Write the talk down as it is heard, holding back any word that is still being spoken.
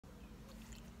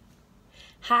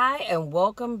Hi, and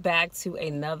welcome back to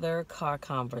another car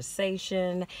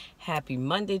conversation. Happy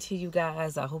Monday to you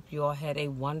guys. I hope you all had a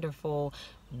wonderful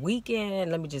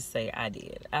weekend. Let me just say I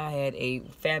did. I had a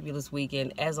fabulous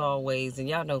weekend as always, and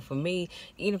y'all know for me,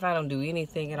 even if I don't do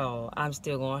anything at all, I'm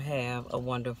still going to have a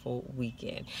wonderful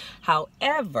weekend.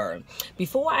 However,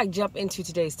 before I jump into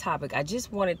today's topic, I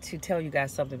just wanted to tell you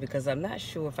guys something because I'm not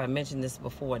sure if I mentioned this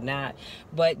before or not,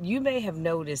 but you may have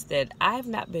noticed that I have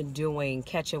not been doing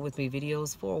catch up with me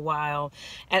videos for a while,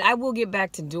 and I will get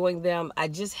back to doing them. I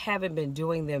just haven't been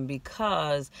doing them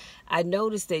because I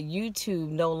noticed that YouTube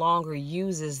no longer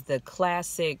uses the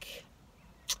classic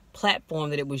platform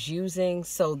that it was using.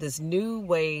 So this new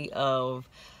way of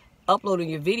uploading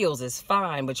your videos is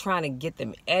fine, but trying to get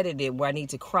them edited where I need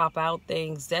to crop out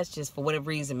things, that's just for whatever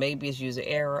reason, maybe it's user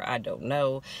error, I don't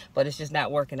know, but it's just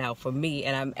not working out for me.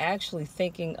 And I'm actually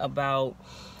thinking about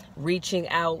reaching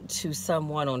out to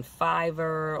someone on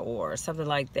Fiverr or something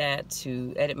like that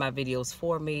to edit my videos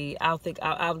for me.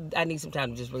 I need some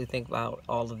time to just really think about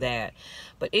all of that.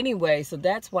 But anyway, so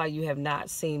that's why you have not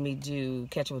seen me do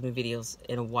catch up with me videos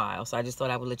in a while. So I just thought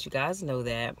I would let you guys know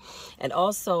that. And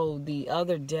also the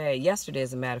other day, yesterday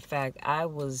as a matter of fact, I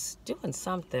was doing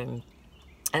something,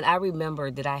 and I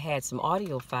remembered that I had some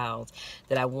audio files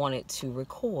that I wanted to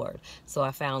record. So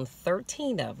I found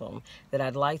 13 of them that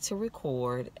I'd like to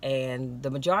record, and the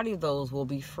majority of those will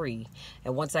be free.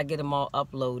 And once I get them all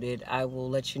uploaded, I will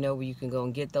let you know where you can go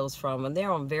and get those from. And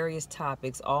they're on various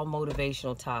topics, all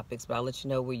motivational topics, but I'll let you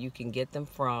know where you can get them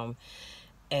from.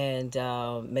 And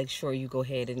make sure you go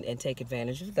ahead and take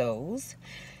advantage of those.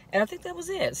 And I think that was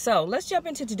it. So let's jump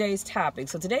into today's topic.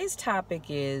 So today's topic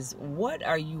is, what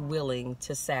are you willing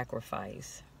to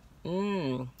sacrifice? I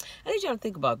need y'all to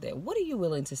think about that. What are you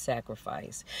willing to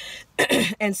sacrifice?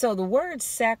 And so the word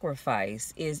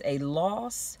sacrifice is a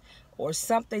loss or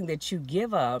something that you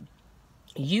give up,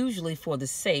 usually for the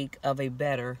sake of a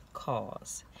better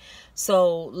cause.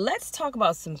 So let's talk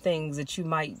about some things that you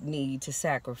might need to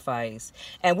sacrifice.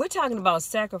 And we're talking about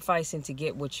sacrificing to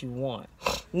get what you want.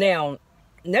 Now,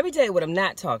 let me tell you what I'm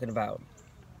not talking about.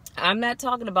 I'm not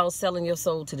talking about selling your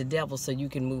soul to the devil so you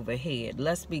can move ahead.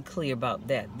 Let's be clear about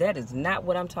that. That is not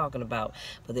what I'm talking about.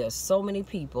 But there are so many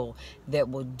people that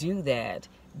will do that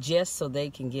just so they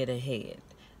can get ahead.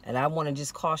 And I want to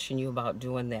just caution you about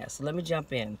doing that. So let me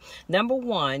jump in. Number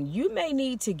one, you may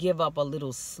need to give up a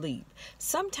little sleep.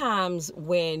 Sometimes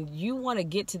when you want to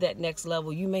get to that next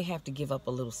level, you may have to give up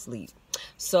a little sleep.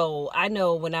 So I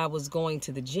know when I was going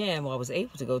to the gym, or I was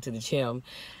able to go to the gym,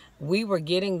 we were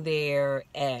getting there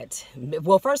at,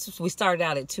 well, first we started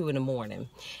out at 2 in the morning,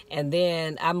 and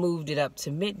then I moved it up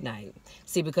to midnight.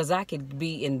 See, because I could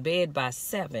be in bed by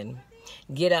 7,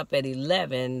 get up at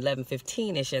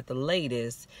 11:15ish at the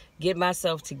latest, get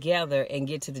myself together and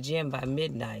get to the gym by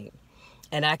midnight.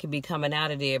 And I could be coming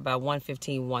out of there by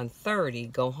 1:15,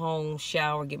 1:30, go home,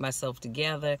 shower, get myself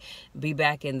together, be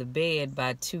back in the bed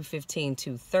by 2:15,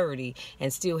 2:30,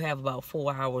 and still have about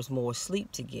 4 hours more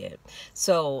sleep to get.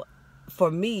 So for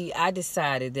me, I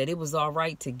decided that it was all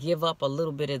right to give up a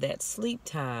little bit of that sleep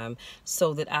time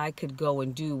so that I could go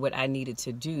and do what I needed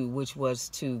to do, which was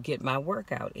to get my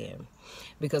workout in.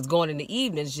 Because going in the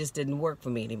evenings just didn't work for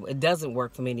me anymore. It doesn't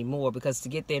work for me anymore, because to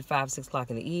get there at 5, 6 o'clock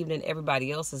in the evening, everybody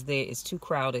else is there, it's too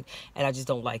crowded, and I just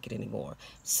don't like it anymore.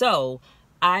 So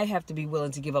I have to be willing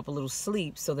to give up a little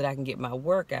sleep so that I can get my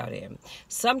workout in.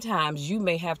 Sometimes you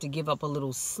may have to give up a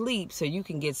little sleep so you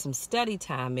can get some study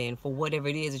time in for whatever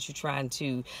it is that you're trying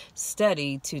to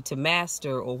study, to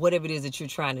master, or whatever it is that you're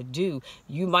trying to do.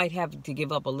 You might have to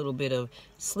give up a little bit of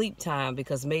sleep time,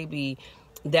 because maybe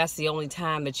that's the only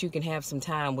time that you can have some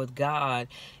time with God,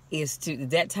 is to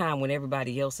that time when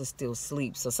everybody else is still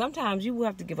asleep. So sometimes you will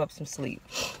have to give up some sleep.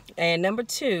 And number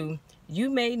two, you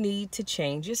may need to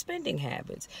change your spending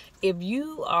habits. If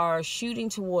you are shooting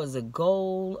towards a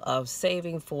goal of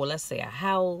saving for, let's say, a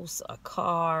house, a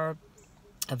car,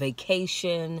 a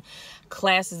vacation,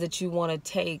 classes that you want to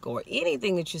take, or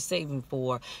anything that you're saving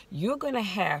for, you're going to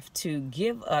have to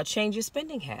change your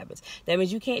spending habits. That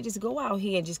means you can't just go out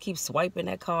here and just keep swiping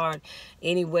that card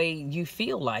any way you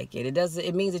feel like it.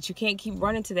 It means that you can't keep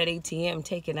running to that ATM,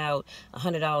 taking out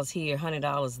 $100 here,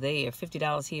 $100 there,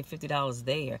 $50 here, $50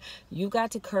 there. You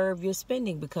got to curb your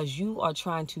spending, because you are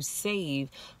trying to save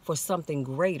for something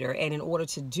greater. And in order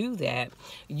to do that,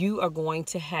 you are going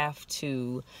to have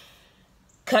to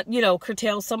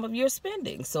curtail some of your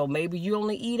spending. So maybe you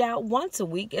only eat out once a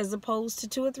week as opposed to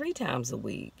 2 or 3 times a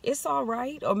week. It's all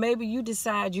right. Or maybe you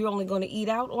decide you're only going to eat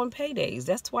out on paydays.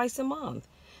 That's twice a month.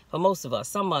 For most of us,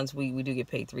 some months we do get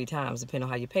paid 3 times, depending on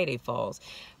how your payday falls.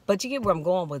 But you get where I'm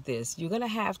going with this. You're going to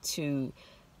have to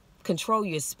control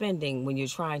your spending when you're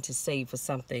trying to save for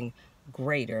something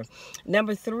greater.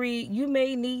 Number 3, you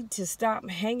may need to stop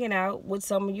hanging out with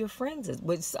some of your friends.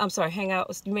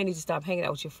 You may need to stop hanging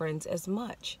out with your friends as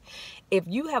much. If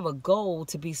you have a goal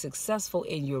to be successful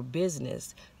in your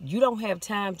business, you don't have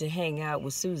time to hang out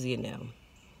with Susie and them,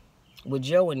 with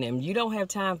Joe and them. You don't have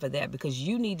time for that, because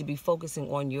you need to be focusing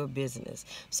on your business.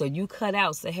 So you cut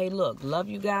out, say, hey, look, love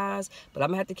you guys, but I'm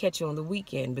gonna have to catch you on the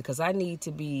weekend because I need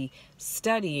to be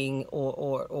studying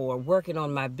or working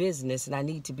on my business, and I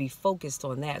need to be focused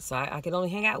on that. So I can only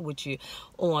hang out with you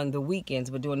on the weekends,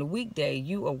 but during the weekday,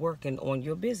 you are working on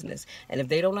your business. And if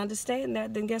they don't understand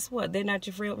that, then guess what? They're not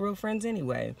your real friends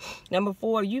anyway. Number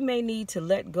 4, you may need to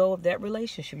let go of that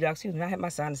relationship. Y'all, excuse me, I have my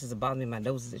sinuses bothering me, my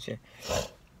nose is itching.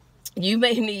 You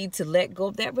may need to let go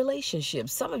of that relationship.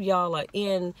 Some of y'all are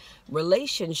in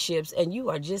relationships and you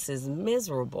are just as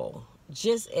miserable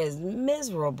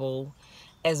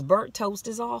as burnt toast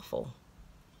is awful.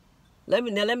 Let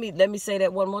me say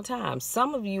that one more time.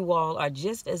 Some of you all are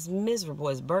just as miserable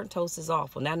as burnt toast is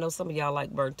awful. Now, I know some of y'all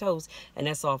like burnt toast, and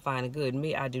that's all fine and good.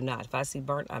 Me, I do not. If I see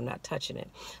burnt, I'm not touching it.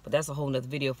 But that's a whole nother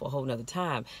video for a whole nother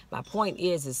time. My point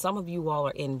is some of you all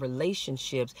are in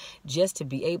relationships just to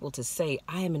be able to say,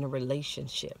 I am in a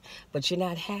relationship, but you're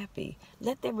not happy.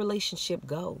 Let that relationship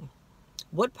go.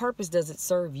 What purpose does it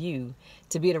serve you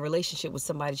to be in a relationship with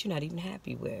somebody that you're not even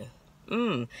happy with?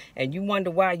 And you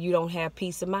wonder why you don't have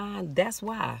peace of mind? That's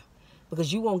why.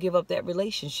 Because you won't give up that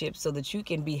relationship so that you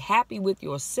can be happy with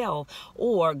yourself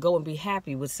or go and be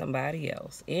happy with somebody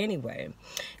else. Anyway,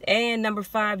 and number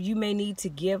 5, you may need to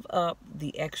give up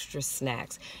the extra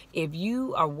snacks. If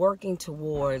you are working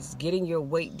towards getting your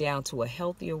weight down to a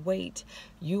healthier weight,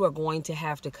 you are going to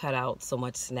have to cut out so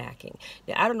much snacking.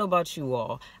 Now, I don't know about you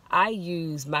all. I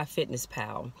use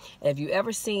MyFitnessPal. Have you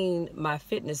ever seen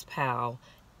MyFitnessPal?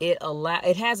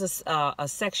 It has a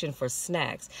section for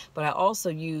snacks, but I also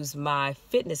use my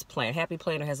fitness plan. Happy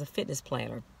Planner has a fitness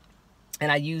planner,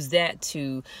 and I use that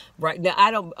to now. I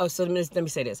don't. Oh, so let me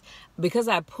say this, because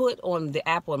I put on the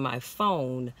app on my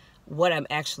phone what I'm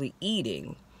actually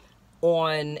eating.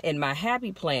 In my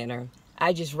Happy Planner,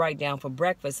 I just write down for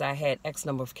breakfast I had X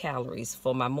number of calories.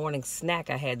 For my morning snack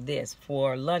I had this.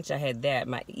 For lunch I had that.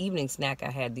 My evening snack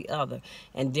I had the other.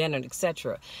 And dinner,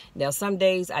 etc. Now some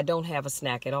days I don't have a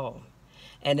snack at all.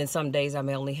 And then some days I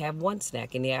may only have one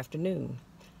snack in the afternoon.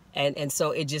 And so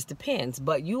it just depends.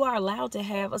 But you are allowed to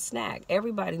have a snack.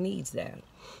 Everybody needs that.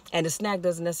 And the snack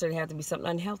doesn't necessarily have to be something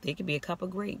unhealthy. It could be a cup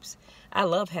of grapes. I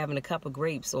love having a cup of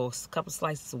grapes or a couple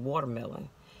slices of watermelon.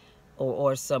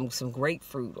 Or some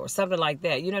grapefruit or something like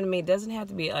that. You know what I mean? It doesn't have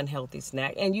to be an unhealthy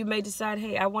snack. And you may decide,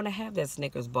 hey, I want to have that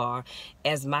Snickers bar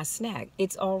as my snack.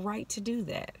 It's all right to do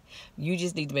that. You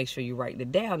just need to make sure you write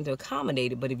it down to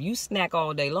accommodate it. But if you snack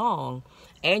all day long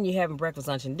and you're having breakfast,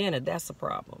 lunch, and dinner, that's a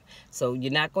problem. So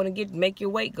you're not going to make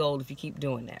your weight goal if you keep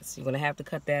doing that. So you're going to have to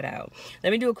cut that out. Let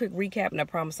me do a quick recap, and I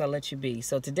promise I'll let you be.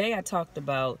 So today I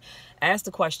asked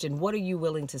the question, what are you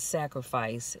willing to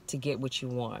sacrifice to get what you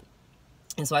want?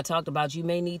 And so I talked about you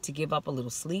may need to give up a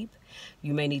little sleep.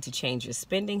 You may need to change your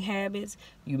spending habits.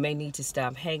 You may need to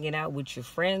stop hanging out with your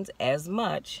friends as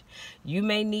much. You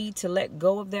may need to let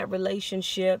go of that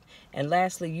relationship. And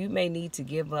lastly, you may need to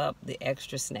give up the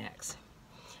extra snacks.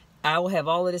 I will have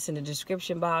all of this in the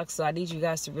description box, so I need you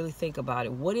guys to really think about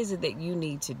it. What is it that you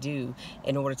need to do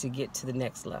in order to get to the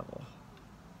next level,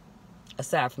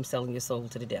 aside from selling your soul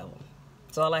to the devil?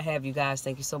 That's all I have, you guys.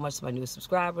 Thank you so much to my newest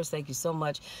subscribers. Thank you so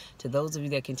much to those of you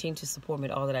that continue to support me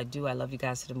in all that I do. I love you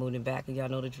guys to the moon and back, and y'all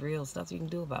know the drill. There's nothing you can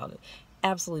do about it.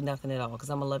 Absolutely nothing at all, because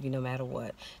I'm going to love you no matter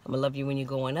what. I'm going to love you when you're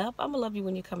going up. I'm going to love you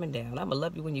when you're coming down. I'm going to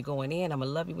love you when you're going in. I'm going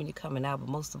to love you when you're coming out. But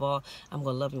most of all, I'm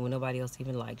going to love you when nobody else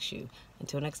even likes you.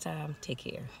 Until next time, take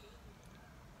care.